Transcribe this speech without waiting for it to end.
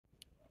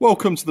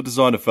Welcome to the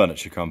Designer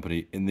Furniture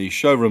Company. In the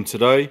showroom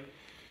today,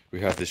 we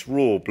have this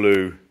raw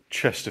blue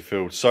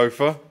Chesterfield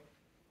sofa.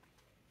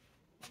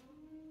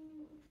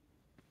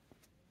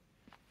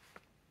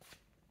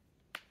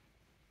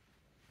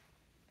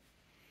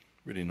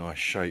 Really nice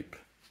shape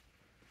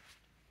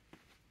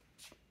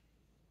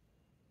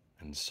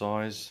and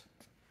size.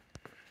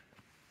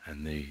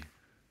 And the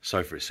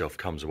sofa itself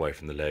comes away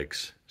from the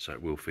legs, so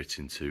it will fit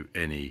into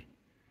any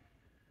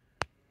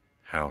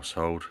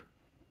household.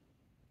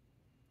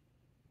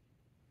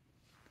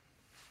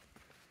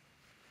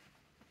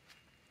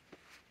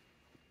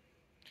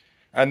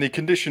 And the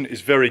condition is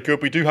very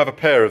good. We do have a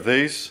pair of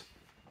these.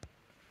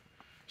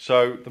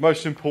 So the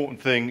most important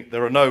thing,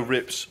 there are no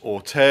rips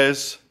or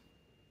tears.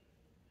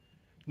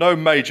 No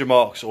major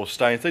marks or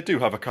stains. They do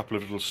have a couple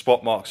of little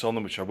spot marks on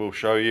them, which I will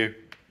show you.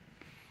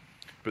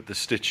 But the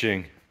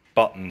stitching,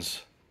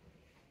 buttons,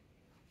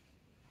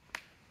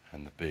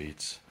 and the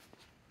beads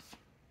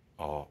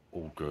are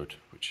all good,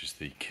 which is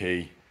the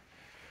key.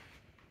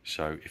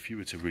 So if you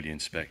were to really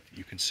inspect,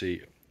 you can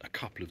see a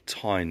couple of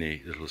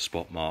tiny little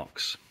spot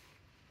marks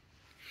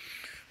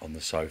on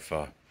the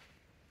sofa.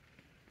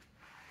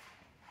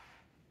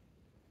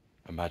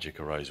 A magic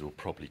eraser will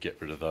probably get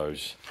rid of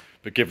those,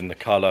 but given the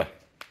colour,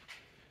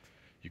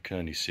 you can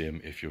only see them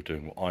if you're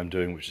doing what I'm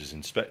doing, which is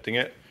inspecting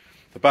it.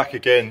 The back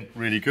again,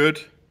 really good.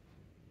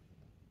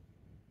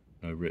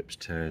 No rips,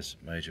 tears,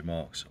 major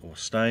marks or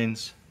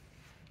stains.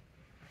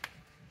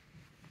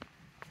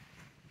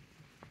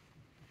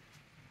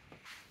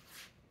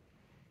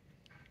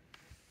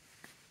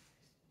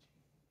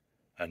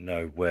 And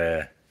no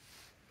wear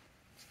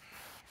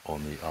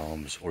on the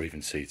arms or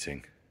even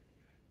seating,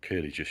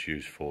 clearly just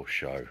used for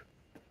show.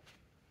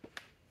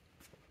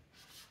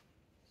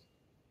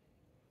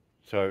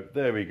 So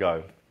there we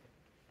go.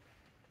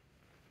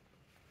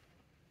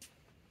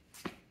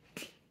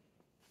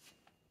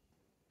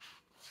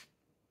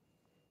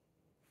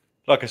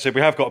 Like I said,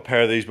 we have got a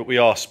pair of these, but we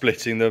are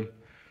splitting them,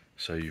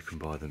 so you can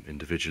buy them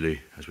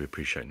individually, as we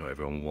appreciate not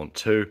everyone will want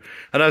to.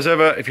 And as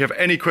ever, if you have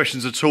any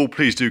questions at all,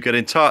 please do get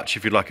in touch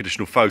if you'd like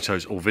additional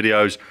photos or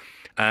videos.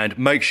 And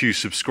make sure you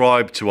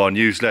subscribe to our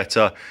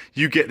newsletter.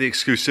 You get the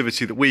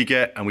exclusivity that we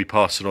get and we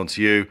pass it on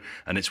to you,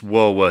 and it's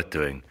well worth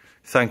doing.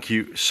 Thank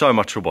you so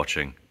much for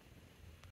watching.